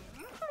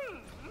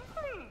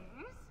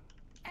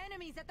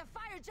 Enemies at the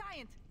fire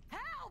giant.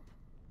 Help!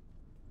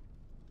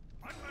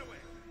 On my way.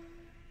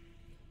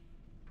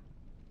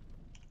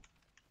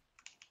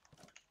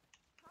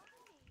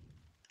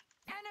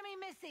 Enemy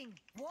missing.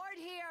 Ward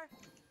here.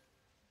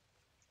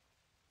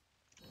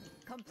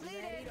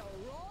 Completed. Ready to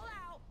roll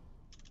out.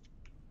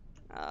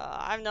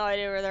 I have no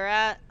idea where they're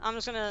at. I'm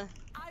just gonna.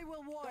 I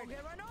will ward. Don't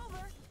get run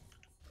over.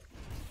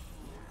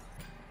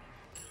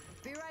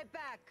 Be right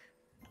back.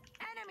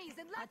 Enemies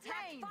in left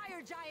lane.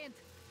 Fire giant.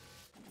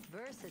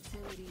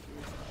 Versatility is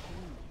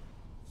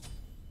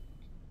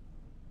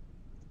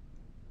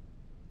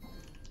key.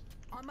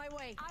 On my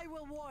way. I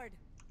will ward.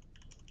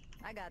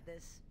 I got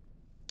this.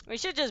 We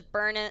should just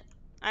burn it.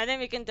 I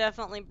think we can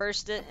definitely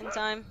burst it in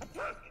time.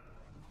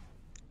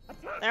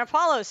 Their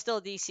Apollo's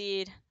still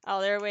DC'd.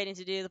 Oh, they're waiting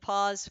to do the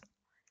pause.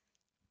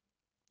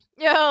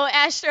 Yo,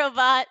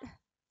 Astrobot.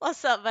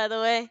 What's up, by the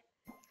way?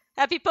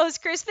 Happy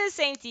post-Christmas.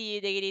 Same to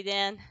you, Diggity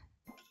Dan.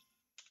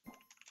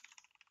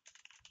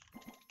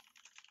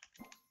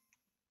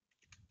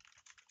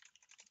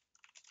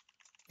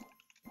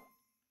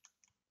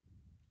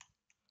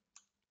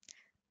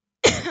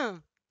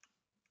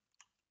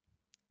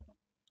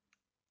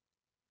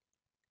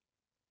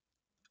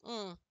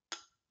 Mm.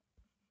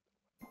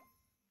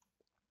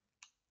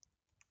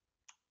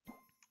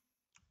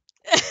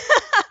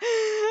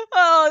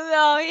 Oh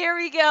no, here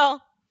we go.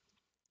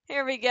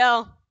 Here we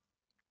go.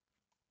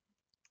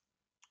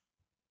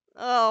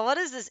 Oh, what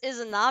is this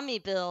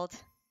Izanami build?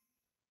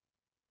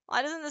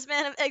 Why doesn't this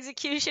man have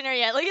Executioner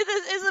yet? Look at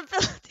this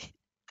Izability.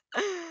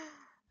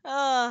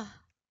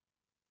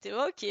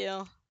 Duo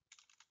Q.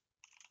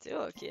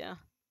 Duo Q.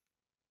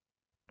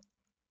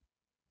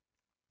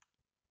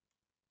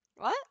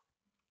 What?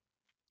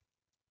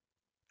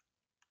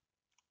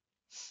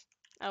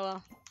 Oh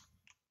well.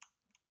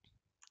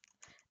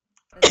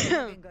 This is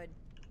looking good.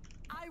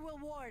 I will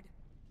ward.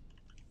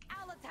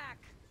 I'll attack.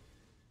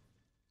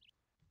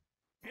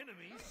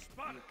 Enemy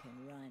spotted. You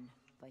can run,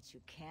 but you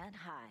can't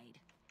hide.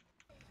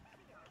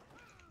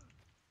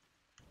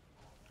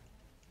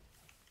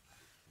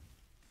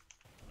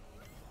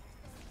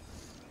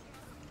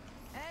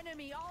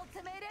 Enemy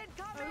ultimate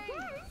incoming!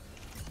 Okay.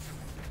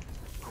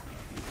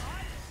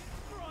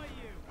 Destroy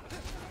you.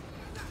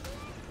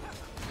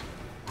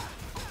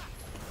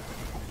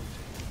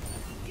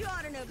 You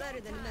ought to know better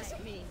than to mess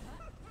with me.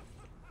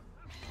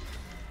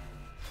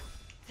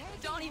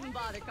 Don't even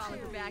bother calling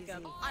for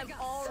backup. I'm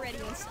already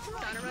in.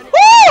 Trying to run it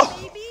Woo!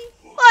 down, baby.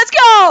 Let's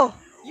go!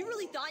 You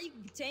really thought you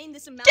could contain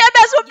this amount? Can't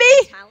mess with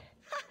me! Talent?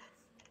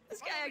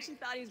 This guy actually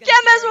thought he was gonna.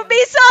 Can't mess with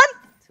me, son!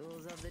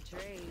 Tools of the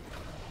trade.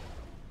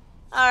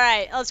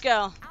 Alright, let's go.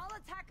 I'll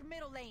attack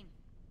middle lane.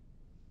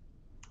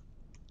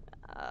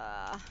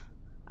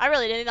 I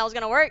really didn't think that was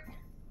gonna work.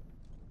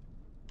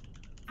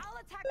 I'll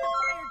attack the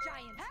fire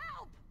giant.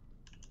 Help!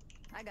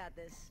 I got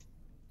this.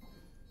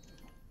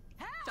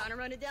 Help! Trying to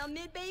run it down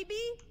mid, baby.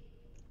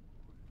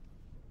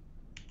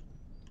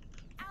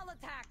 I'll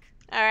attack.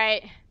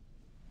 Alright.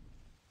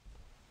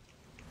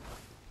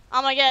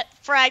 I'm gonna get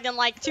fragged in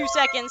like 2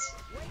 seconds.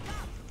 Wake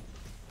up!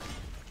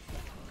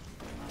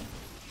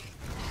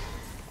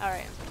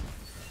 Alright.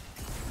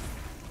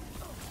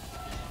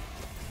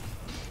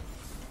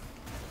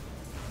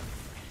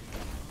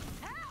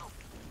 Help!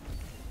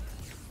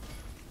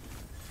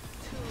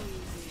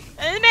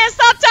 Hey, man,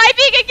 stop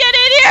typing and get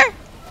in here!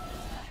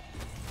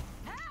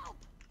 Help!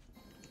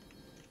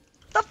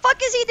 The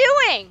fuck is he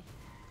doing?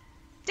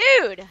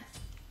 Dude.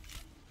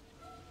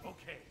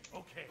 Okay.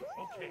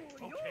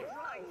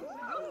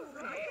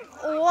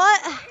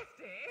 What?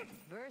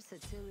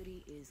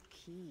 Versatility is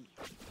key.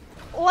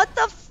 What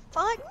the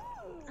fuck?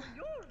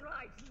 You're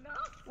right, now.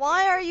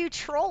 Why are you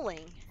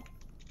trolling?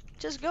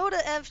 Just go to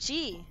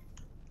FG.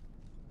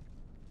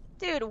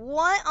 Dude,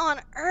 what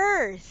on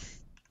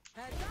earth?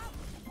 Heads up!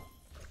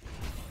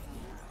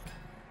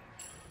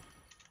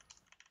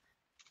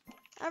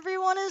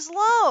 Everyone is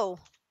low.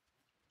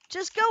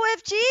 Just go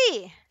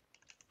FG.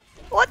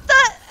 What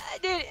the?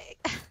 Dude.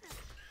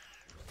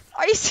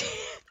 Are you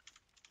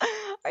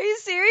Are you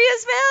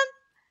serious,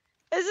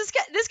 man? Is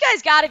this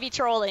guy's got to be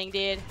trolling,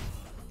 dude.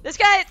 This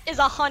guy is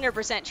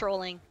 100%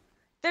 trolling.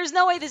 There's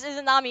no way this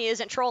Izanami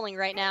isn't trolling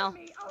right now.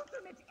 Enemy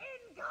ultimate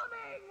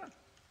incoming.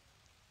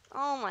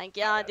 Oh my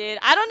god, dude.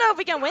 I don't know if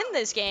we can win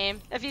this game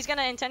if he's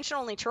gonna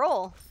intentionally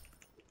troll.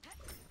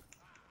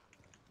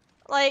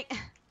 Like...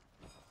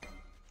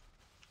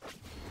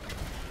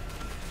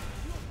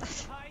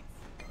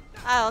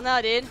 I don't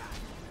know, dude.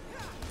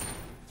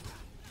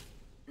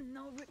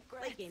 No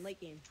regret. Late game, late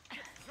game.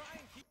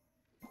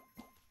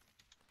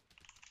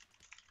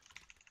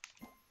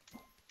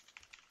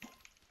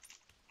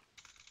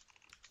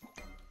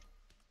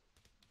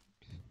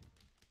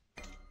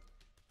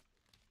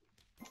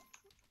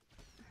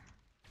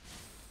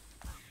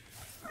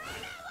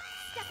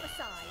 Step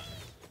aside.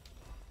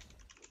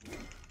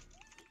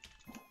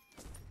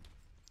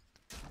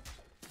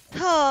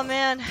 Oh,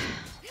 man.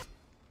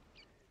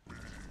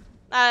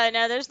 I don't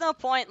know, there's no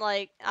point,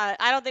 like,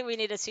 I don't think we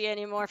need to see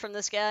any more from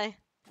this guy.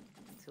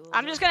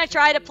 I'm just gonna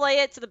try to play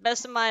it to the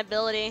best of my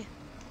ability.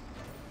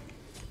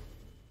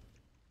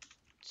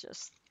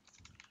 Just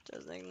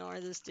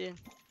ignore this dude.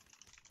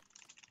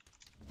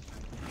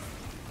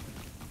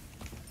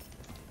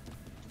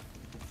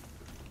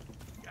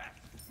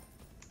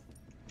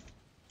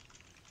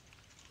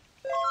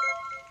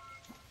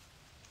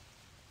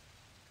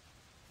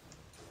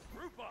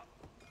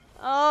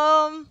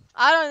 I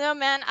don't know,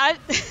 man. I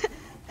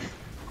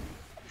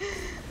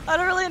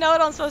don't really know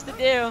what I'm supposed to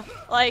do.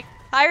 Like,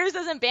 Hires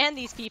doesn't ban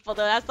these people,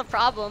 though. That's the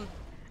problem.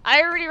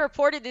 I already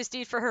reported this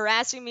dude for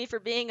harassing me for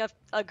being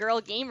a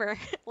girl gamer,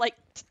 like,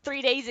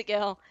 3 days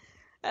ago.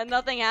 And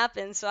nothing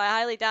happened, so I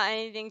highly doubt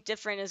anything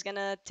different is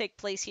gonna take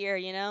place here,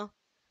 you know?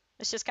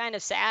 It's just kind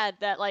of sad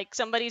that, like,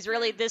 somebody's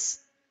really this...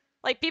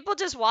 Like, people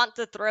just want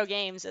to throw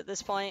games at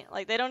this point.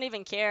 Like, they don't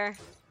even care.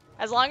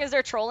 As long as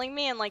they're trolling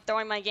me and, like,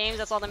 throwing my games,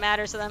 that's all that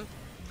matters to them.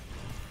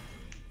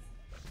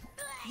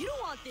 You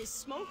don't want this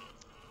smoke.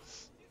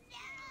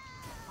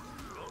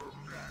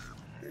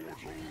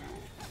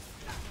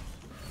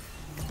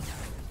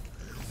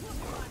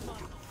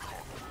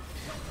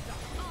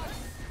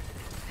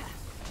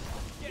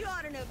 You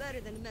ought to know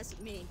better than to mess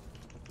with me.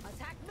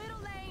 Attack middle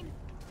lane.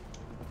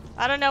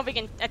 I don't know if we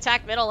can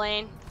attack middle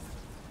lane.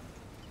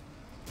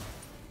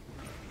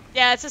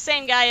 Yeah, it's the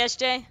same guy,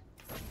 SJ.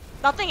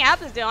 Nothing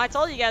happens to him. I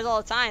told you guys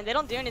all the time. They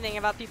don't do anything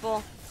about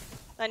people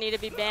that need to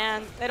be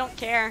banned. They don't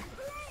care.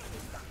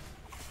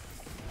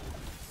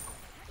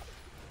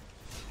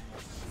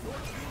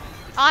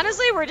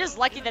 Honestly, we're just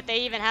lucky that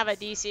they even have a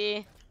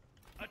DC.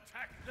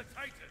 Attack the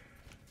Titan.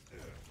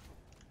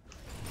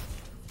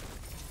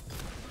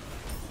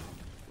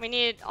 We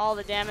need all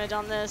the damage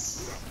on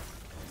this.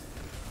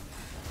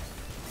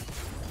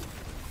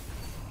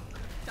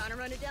 Trying to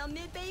run it down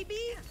mid, baby.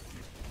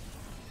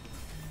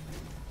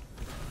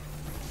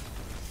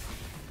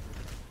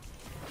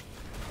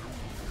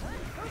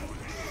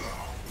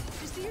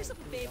 Just do yourself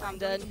a favor. I'm and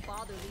don't dead. even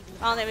bother leaving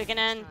the I don't think we fight can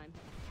end. this time.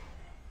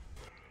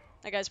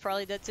 That guy's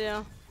probably dead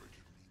too.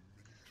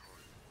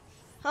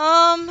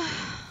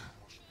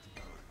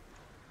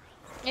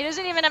 He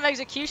doesn't even have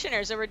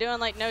Executioner, so we're doing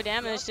like no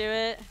damage to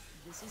it.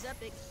 This is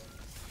epic.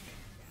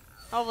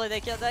 Hopefully they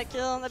killed that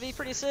kill. That'd be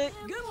pretty sick.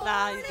 Good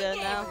Nah, morning, he's dead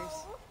now.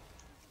 gamers.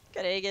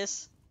 Got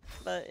Aegis,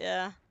 but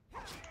yeah,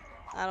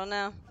 I don't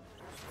know.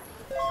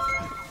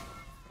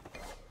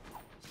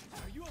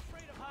 Are you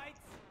afraid of heights?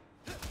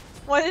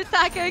 What is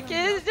Taco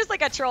Kid? It's just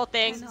like a troll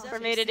thing for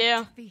me to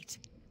do.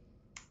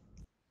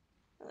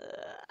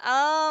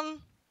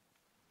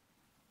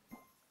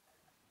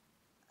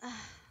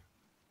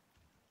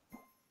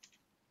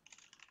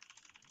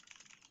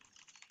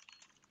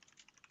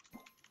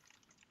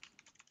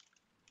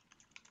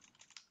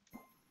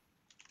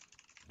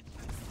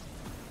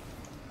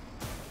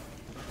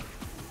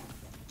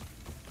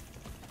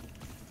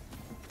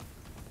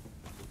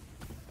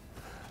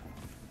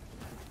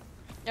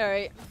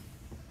 Alright.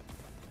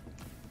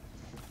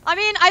 I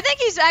mean, I think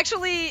he's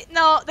actually...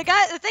 No, the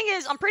thing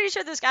is, I'm pretty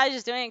sure this guy's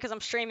just doing it because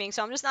I'm streaming,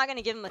 so I'm just not going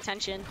to give him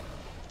attention.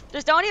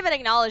 Just don't even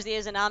acknowledge the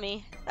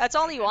Izanami. That's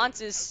all he wants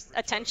is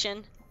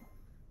attention.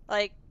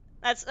 Like,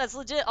 that's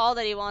legit all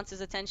that he wants is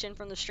attention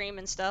from the stream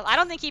and stuff. I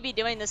don't think he'd be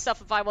doing this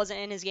stuff if I wasn't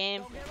in his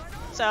game.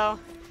 So,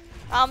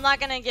 I'm not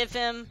going to give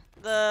him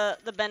the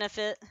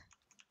benefit.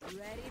 Ready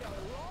to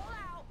roll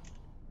out.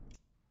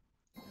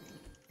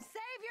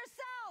 Save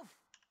yourself.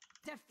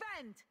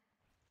 Defend.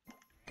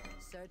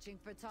 Searching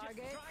for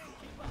target.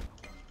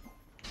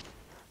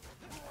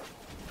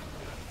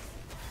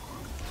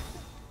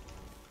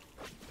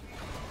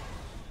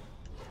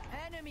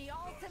 Enemy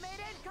ultimate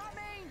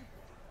incoming.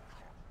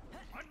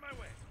 On my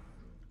way.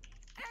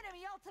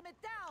 Enemy ultimate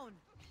down.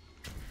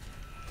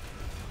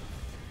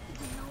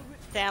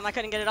 Damn, I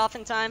couldn't get it off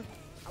in time.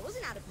 I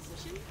wasn't out of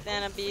position.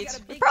 Dana beats.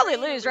 got a We big probably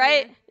brain lose, over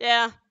right? here.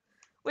 Yeah.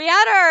 We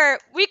had our...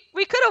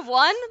 We could have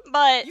won,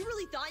 but... You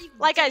really thought you could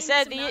Like I contain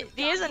said, this amount of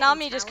the God-given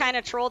Izanami just talent? kind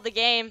of trolled the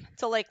game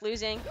to like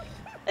losing.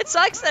 It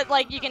sucks that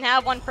like you can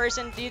have one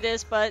person do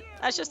this, but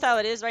that's just how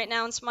it is right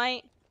now in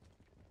Smite.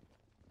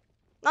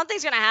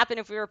 Nothing's gonna happen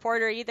if we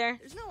report her either.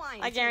 There's no I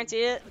in I team,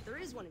 guarantee it. But there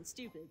is one in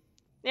stupid.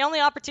 The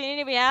only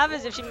opportunity we have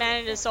is if she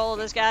manages to solo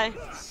this guy.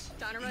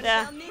 Trying to run it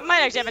Yeah, down mid, we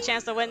might actually have a baby.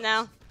 chance to win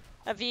now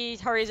if he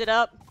hurries it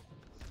up.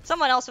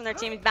 Someone else from their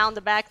team is bound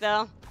to back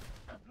though.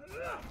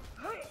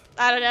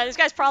 I don't know. This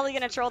guy's probably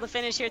gonna troll the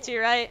finish here too,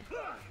 right?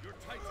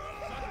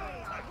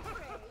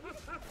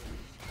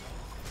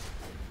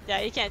 Yeah,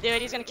 he can't do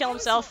it. He's gonna kill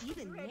himself.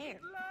 Even there.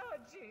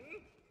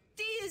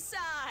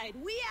 Decide.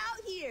 We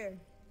out here.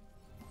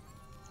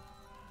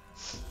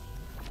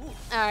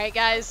 Alright,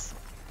 guys.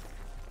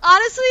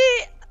 Honestly,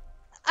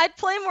 I'd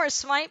play more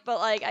Smite, but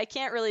like I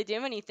can't really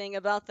do anything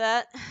about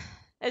that.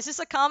 It's just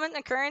a common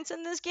occurrence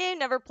in this game.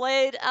 Never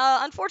played.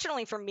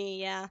 Unfortunately for me,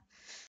 yeah.